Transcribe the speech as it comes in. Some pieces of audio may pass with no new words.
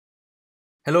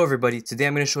Hello everybody, today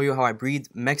I'm going to show you how I breed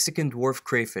Mexican Dwarf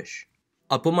Crayfish.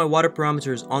 I'll put my water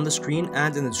parameters on the screen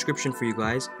and in the description for you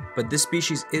guys, but this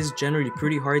species is generally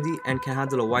pretty hardy and can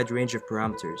handle a wide range of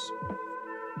parameters.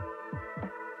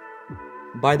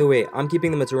 By the way, I'm keeping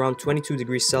them at around 22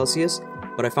 degrees Celsius,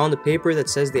 but I found a paper that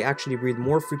says they actually breed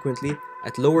more frequently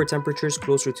at lower temperatures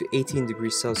closer to 18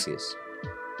 degrees Celsius.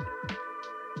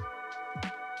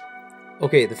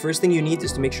 Okay, the first thing you need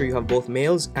is to make sure you have both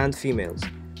males and females.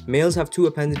 Males have two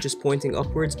appendages pointing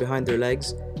upwards behind their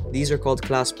legs. These are called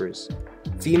claspers.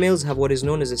 Females have what is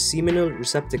known as a seminal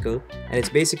receptacle, and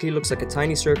it basically looks like a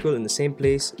tiny circle in the same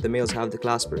place the males have the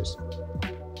claspers.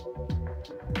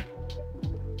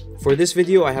 For this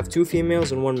video, I have two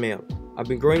females and one male. I've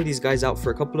been growing these guys out for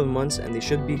a couple of months and they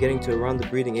should be getting to around the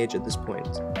breeding age at this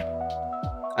point.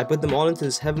 I put them all into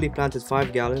this heavily planted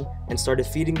 5-gallon and started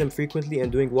feeding them frequently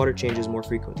and doing water changes more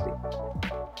frequently.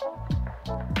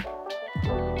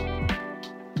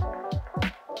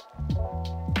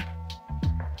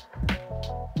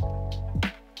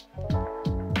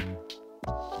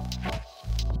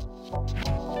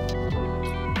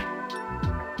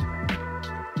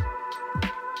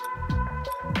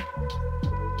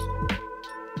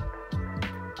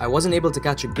 I wasn't able to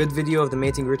catch a good video of the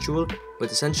mating ritual,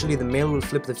 but essentially the male will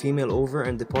flip the female over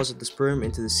and deposit the sperm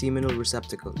into the seminal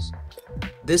receptacles.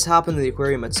 This happened in the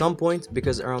aquarium at some point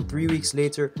because around 3 weeks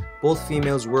later, both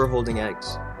females were holding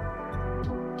eggs.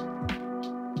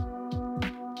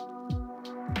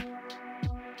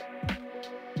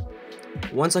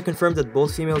 Once I confirmed that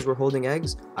both females were holding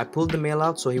eggs, I pulled the male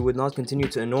out so he would not continue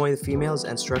to annoy the females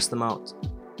and stress them out.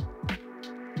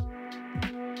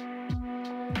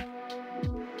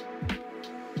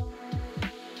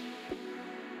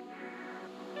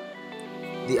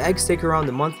 The eggs take around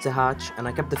a month to hatch, and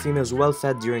I kept the females well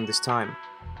fed during this time.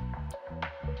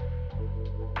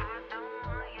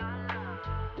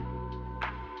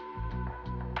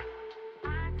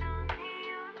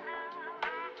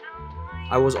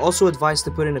 I was also advised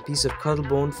to put in a piece of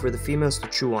cuttlebone for the females to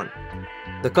chew on.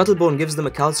 The cuttlebone gives them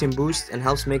a calcium boost and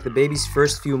helps make the baby's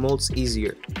first few molts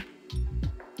easier.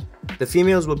 The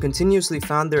females will continuously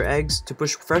fan their eggs to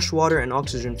push fresh water and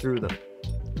oxygen through them.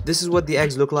 This is what the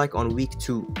eggs look like on week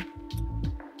 2.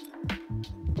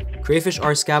 Crayfish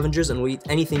are scavengers and will eat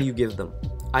anything you give them.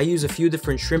 I use a few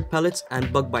different shrimp pellets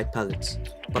and bug bite pellets,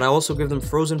 but I also give them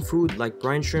frozen food like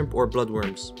brine shrimp or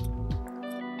bloodworms.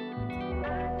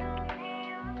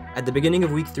 At the beginning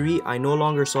of week 3, I no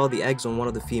longer saw the eggs on one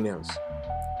of the females.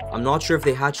 I'm not sure if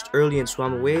they hatched early and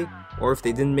swam away, or if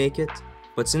they didn't make it,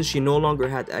 but since she no longer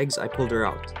had eggs, I pulled her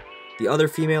out. The other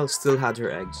female still had her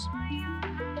eggs.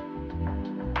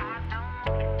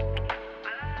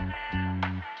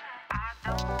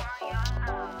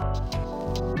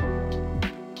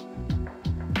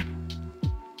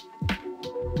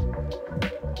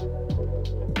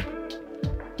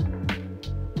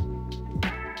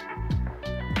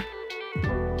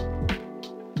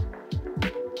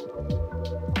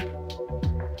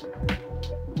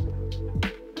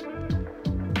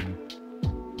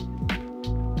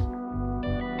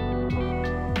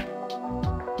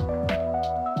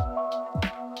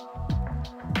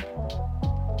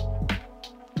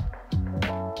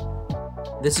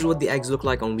 This is what the eggs look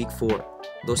like on week 4.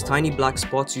 Those tiny black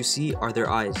spots you see are their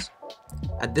eyes.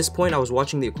 At this point I was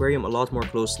watching the aquarium a lot more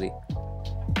closely.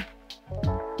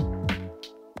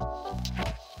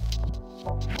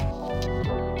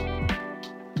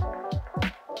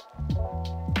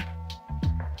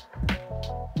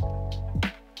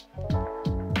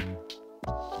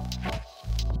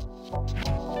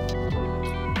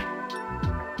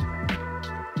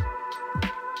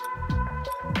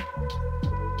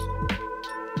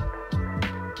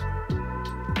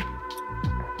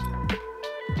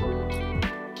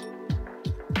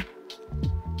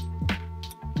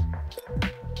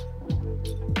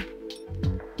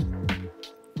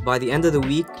 By the end of the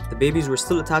week, the babies were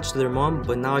still attached to their mom,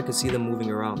 but now I could see them moving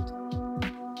around.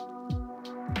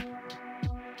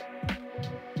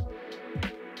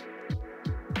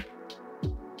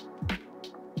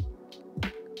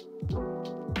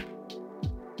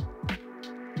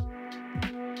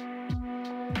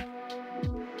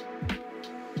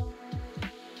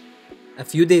 A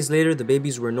few days later, the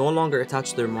babies were no longer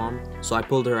attached to their mom, so I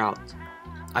pulled her out.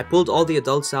 I pulled all the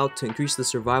adults out to increase the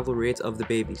survival rate of the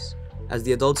babies, as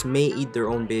the adults may eat their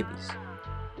own babies.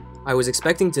 I was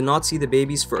expecting to not see the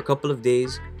babies for a couple of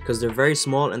days because they're very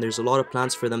small and there's a lot of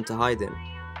plants for them to hide in,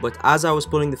 but as I was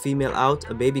pulling the female out,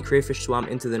 a baby crayfish swam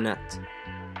into the net.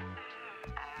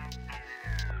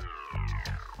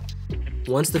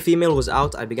 Once the female was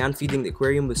out, I began feeding the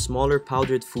aquarium with smaller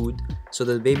powdered food so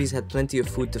that the babies had plenty of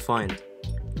food to find.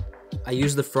 I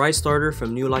used the fry starter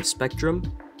from New Life Spectrum,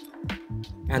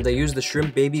 and I used the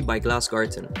shrimp baby by Glass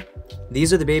Garten.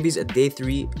 These are the babies at day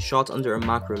 3 shot under a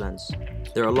macro lens.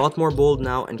 They're a lot more bold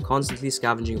now and constantly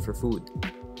scavenging for food.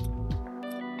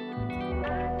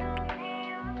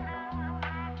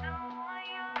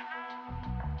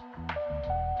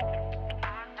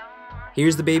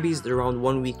 Here's the babies, they're around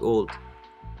 1 week old.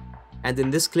 And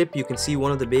in this clip you can see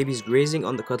one of the babies grazing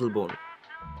on the cuttlebone.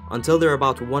 Until they're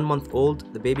about 1 month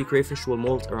old, the baby crayfish will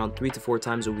molt around 3 to 4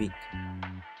 times a week.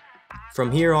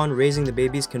 From here on, raising the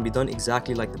babies can be done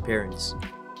exactly like the parents.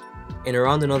 In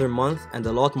around another month and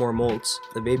a lot more molts,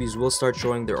 the babies will start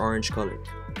showing their orange color.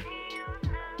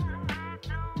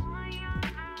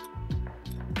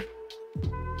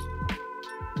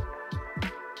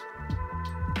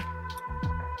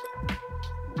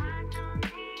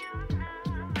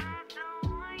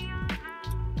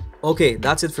 Okay,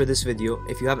 that's it for this video.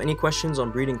 If you have any questions on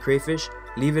breeding crayfish,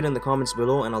 leave it in the comments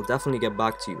below and I'll definitely get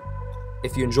back to you.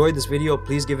 If you enjoyed this video,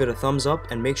 please give it a thumbs up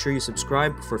and make sure you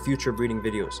subscribe for future breeding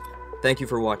videos. Thank you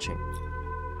for watching.